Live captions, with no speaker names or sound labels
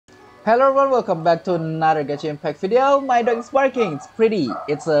Hello everyone, welcome back to another Genshin Impact video. My dog is barking, it's pretty.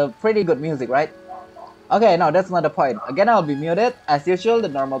 It's a pretty good music, right? Okay, no, that's not the point. Again, I'll be muted. As usual, the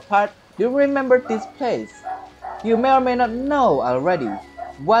normal part. Do you remember this place? You may or may not know already.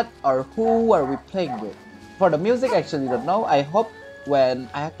 What or who are we playing with? For the music, I actually don't know. I hope when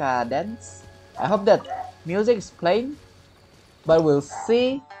Ayaka dance, I hope that music is playing. But we'll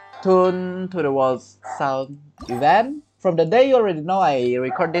see. Tune to the world's sound event. From the day you already know, I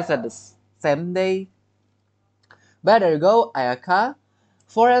record this at the same day. But there you go, Ayaka.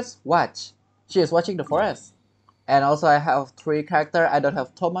 Forest watch. She is watching the forest. And also I have 3 characters. I don't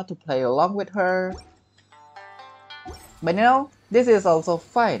have Toma to play along with her. But you know, this is also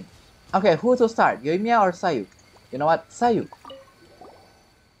fine. Okay, who to start? Yoimiya or Sayu? You know what? Sayu.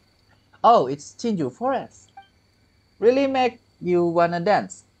 Oh, it's Chinju Forest. Really make you wanna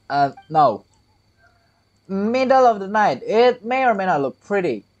dance? No. Middle of the night. It may or may not look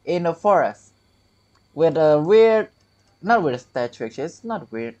pretty in the forest. With a weird, not weird statue actually, it's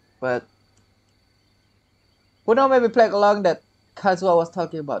not weird, but who knows, maybe playing along that Kazuha was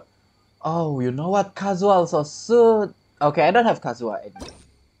talking about. Oh, you know what? Kazuha also suit. Okay, I don't have Kazuha anymore.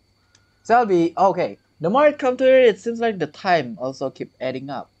 So I'll be okay. The more it comes to it seems like the time also keep adding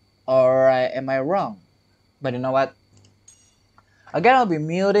up. Or am I wrong? But you know what? Again, I'll be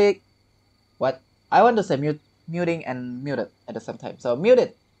muting. What? I want to say muting and muted at the same time. So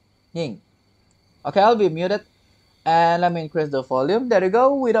muted. Ying. Okay, I'll be muted. And let me increase the volume. There you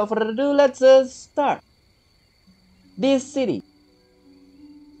go. Without further ado, let's start. This city.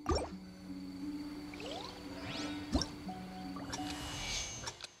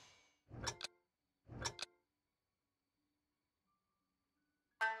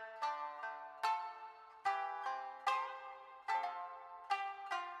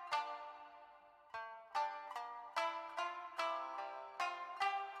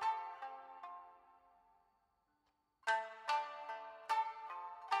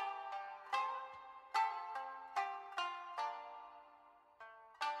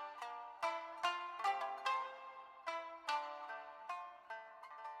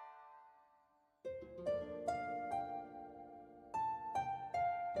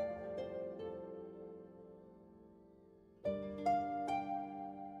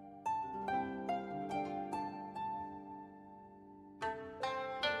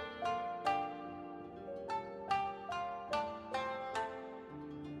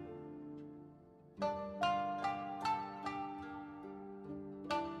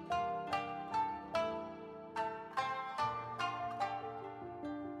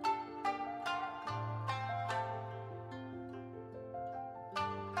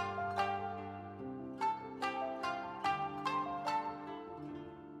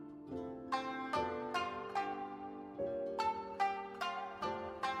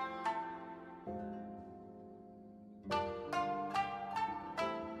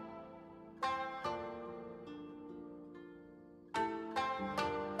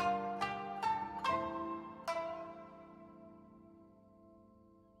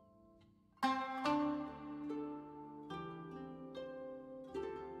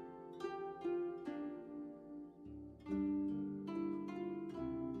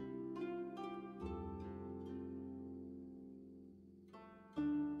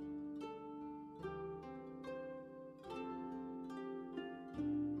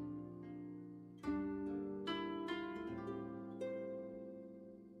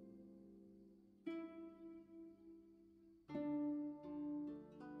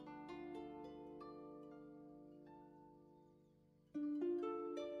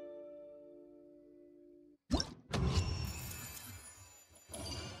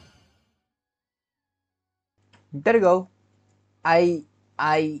 There you go. I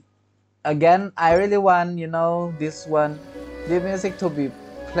I again I really want, you know, this music to be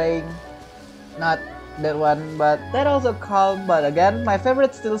playing, not that one, but that also calm. But again, my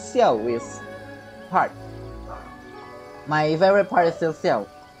favorite still Xiao is part. My favorite part is still Xiao.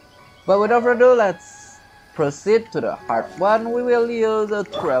 But without further ado, let's proceed to the hard one. We will use a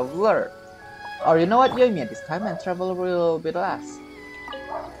traveler. Or you know what, Yoimiya this time, and traveler will be the last.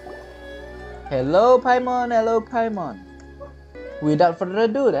 Hello Paimon, hello Paimon. Without further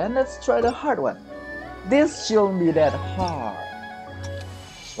ado then, let's try the hard one. This shouldn't be that hard.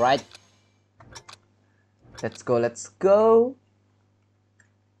 Right? Let's go, let's go.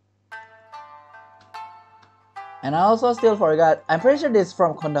 And I also still forgot, I'm pretty sure this is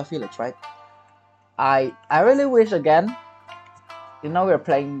from Konda Village, right? I really wish again, you know, we're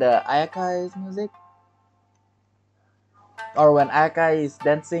playing the Ayaka's music. Or when Ayaka is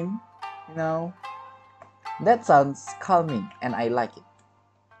dancing, you know. That sounds calming and I like it.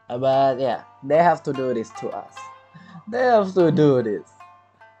 But yeah, they have to do this to us. They have to do this.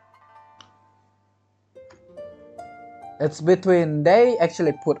 It's between they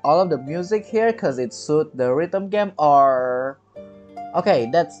actually put all of the music here because it suit the rhythm game, or okay,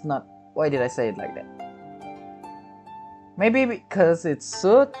 that's not, why did I say it like that? Maybe because it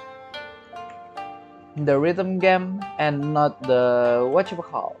suit the rhythm game and not the what you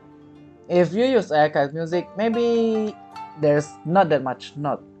call. If you use Ayaka's music, maybe there's not that much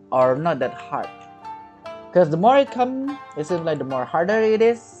note or not that hard. Because the more it comes, it seems like the more harder it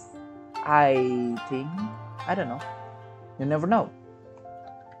is. I think, I don't know. You never know.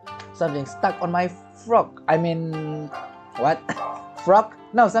 Something stuck on my frog. I mean, what? Frog?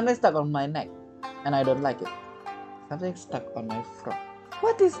 No, something stuck on my neck, and I don't like it. Something stuck on my frog.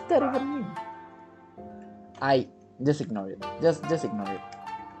 What does that even mean? I just ignore it. Just ignore it.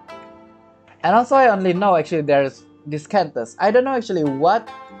 And also, I only know actually there's Discantus. I don't know actually what.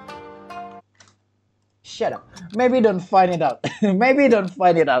 Shut up. Maybe don't find it out. Maybe don't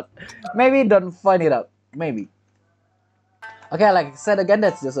find it out. Maybe don't find it out. Maybe. Okay, like I said again,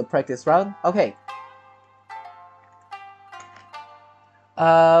 that's just a practice round. Okay.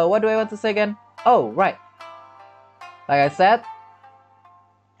 What do I want to say again? Oh, right. Like I said,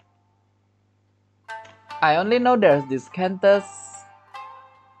 I only know there's Discantus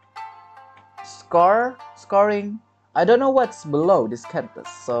scoring. I don't know what's below Discantus,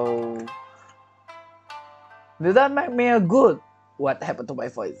 so did that make me a good? What happened to my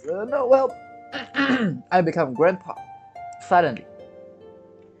voice? No, well, I become grandpa suddenly.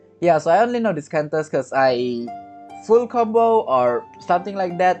 Yeah, so I only know Discantus because I full combo or something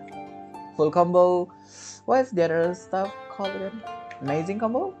like that. Full combo. What is the other stuff called again? Amazing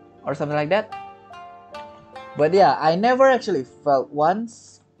combo or something like that. But yeah, I never actually felt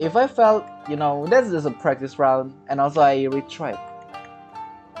once. If I felt, you know, that's just a practice round, and also I retried.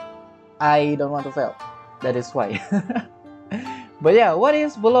 I don't want to fail. That is why. But yeah, what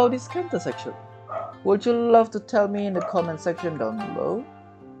is below this Discantus actually? Would you love to tell me in the comment section down below?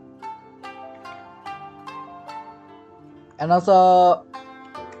 And also,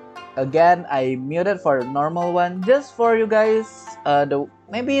 again, I muted for the normal one just for you guys.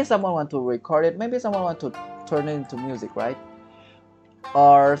 Maybe someone want to record it. Maybe someone want to turn it into music, right?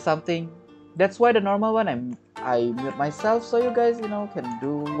 Or something. That's why the normal one I mute myself so you guys, you know, can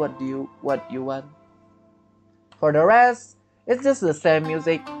do what you want. For the rest, it's just the same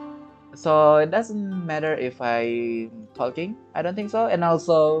music, so it doesn't matter if I'm talking. I don't think so. And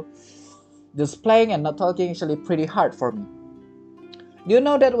also, just playing and not talking is actually pretty hard for me. Do you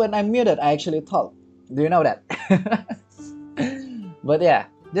know that when I'm muted, I actually talk? Do you know that? But yeah,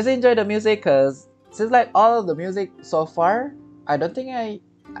 just enjoy the music because since like all of the music so far, I don't think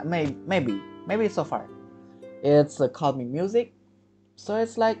maybe so far it's a calming music, so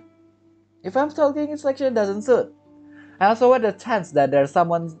it's like if I'm talking, it's actually doesn't suit. And also, what the chance that there's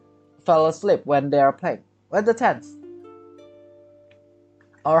someone fell asleep when they are playing? What's the chance?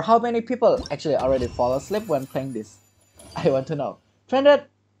 Or how many people actually already fall asleep when playing this? I want to know. 300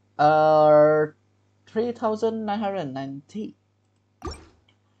 or 3,990.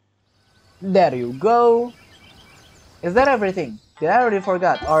 There you go. Is that everything? Did I already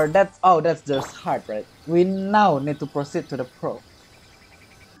forgot? Or that's just hard, right? We now need to proceed to the pro.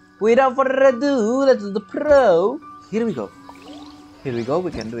 Without further ado, let's do the pro. Here we go. Here we go. We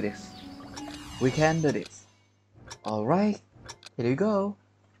can do this. We can do this. Alright. Here we go.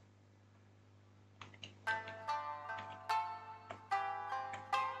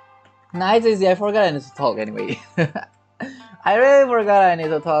 Nice, easy. I forgot I need to talk anyway. I really forgot I need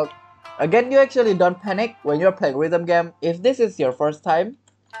to talk. Again, you actually don't panic when you're playing rhythm game. If this is your first time,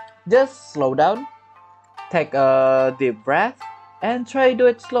 just slow down, take a deep breath, and try to do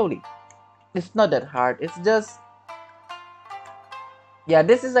it slowly. It's not that hard. It's just, yeah,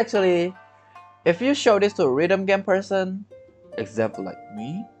 this is actually, if you show this to a rhythm game person, example like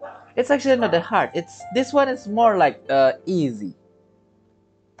me, it's actually not that hard. This one is more like easy.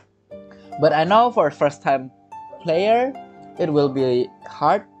 But I know for a first time player, it will be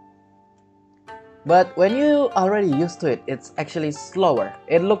hard. But when you already used to it, it's actually slower.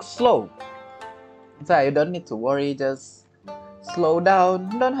 It looks slow. So you don't need to worry, just slow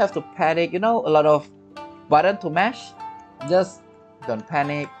down. You don't have to panic. You know, a lot of button to mash. Just don't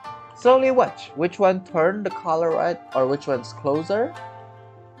panic. Slowly watch which one turn the color right or which one's closer.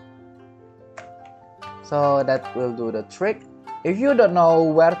 So that will do the trick. If you don't know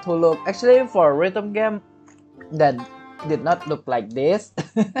where to look, actually for a rhythm game that did not look like this,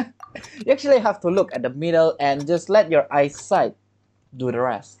 you actually have to look at the middle and just let your eyesight do the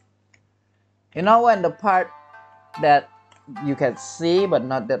rest. You know when the part that you can see, but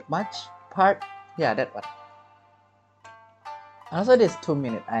not that much part. Yeah, that one. Also, this 2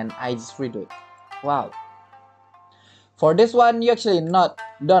 minutes, and I just redo it. Wow. For this one, you actually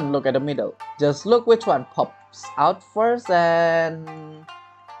don't look at the middle. Just look which one pops out first and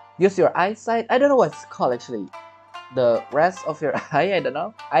use your eyesight. I don't know what it's called actually. The rest of your eye, I don't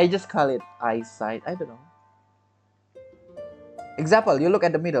know. I just call it eyesight. I don't know. Example, you look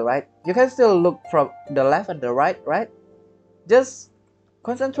at the middle, right? You can still look from the left and the right, right? Just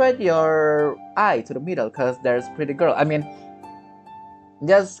concentrate your eye to the middle because there's pretty girl. I mean,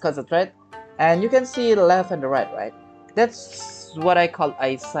 just concentrate and you can see the left and the right, right? That's what I call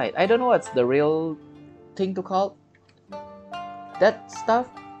eyesight. I don't know what's the real thing to call that stuff,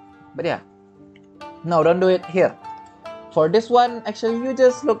 but yeah. No, don't do it here. For this one, actually, you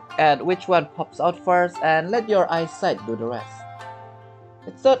just look at which one pops out first and let your eyesight do the rest.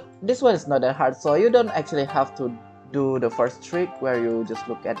 It's not, this one is not that hard, so you don't actually have to do the first trick where you just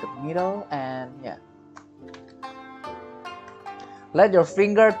look at the middle and yeah. Let your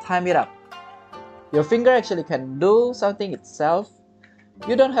finger time it up. Your finger actually can do something itself.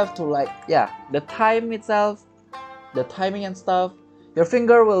 You don't have to like, yeah, the time itself, the timing and stuff. Your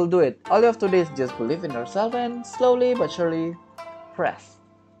finger will do it. All you have to do is just believe in yourself and slowly but surely press.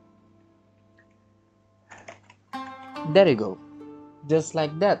 There you go. Just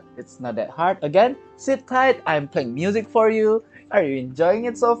like that. It's not that hard. Again, sit tight. I'm playing music for you. Are you enjoying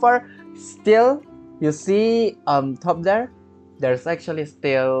it so far? Still, you see top there? There's actually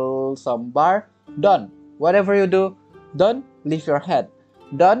still some bar. Don't. Whatever you do, don't leave your head.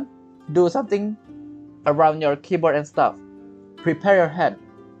 Don't do something around your keyboard and stuff. Prepare your head.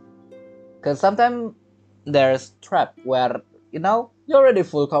 Because sometimes there's trap where, you know, you're already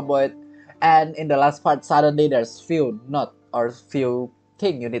full combo it, and in the last part suddenly there's few note or few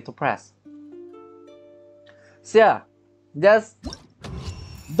thing you need to press. So yeah, just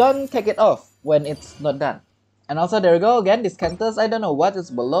don't take it off when it's not done. And also there you go again, Discantus. I don't know what is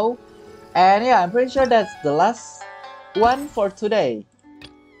below. And yeah, I'm pretty sure that's the last one for today.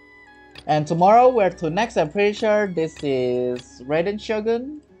 And tomorrow we're to next. I'm pretty sure this is Raiden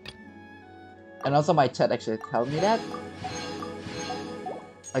Shogun. And also my chat actually tell me that.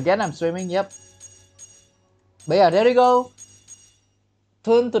 Again, I'm streaming, yep. But yeah, there you go.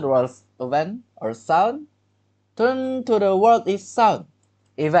 Tune to the world event or sound. Tune to the world is sound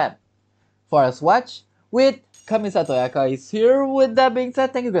event. For us watch with Kamisato Ayaka is here. With that being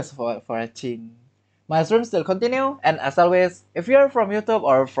said, thank you guys for watching. My stream still continue, and as always, if you're from YouTube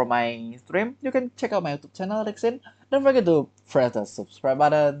or from my stream, you can check out my YouTube channel, Richzyn. Don't forget to press the subscribe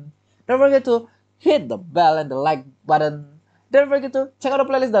button. Don't forget to hit the bell and the like button. Don't forget to check out the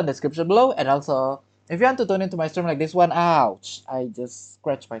playlist down in the description below. And also, if you want to tune into my stream like this one, ouch, I just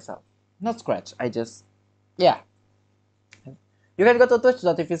scratched myself. Not scratch, I just, yeah. You can go to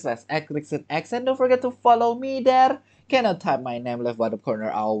twitch.tv/Richzynx and don't forget to follow me there. Cannot type my name left bottom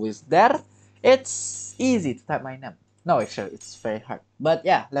corner, always there. It's easy to type my name. No, actually, it's very hard. But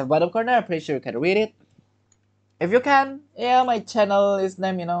yeah, left bottom corner, I'm pretty sure you can read it. If you can, yeah, my channel is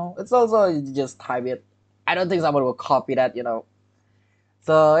name, you know. It's also, you just type it. I don't think someone will copy that, you know.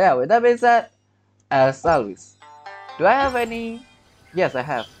 So yeah, with that being said, as always, do I have any? Yes, I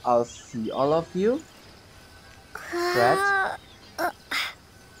have. I'll see all of you. Stretch.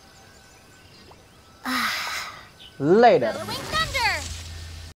 Later.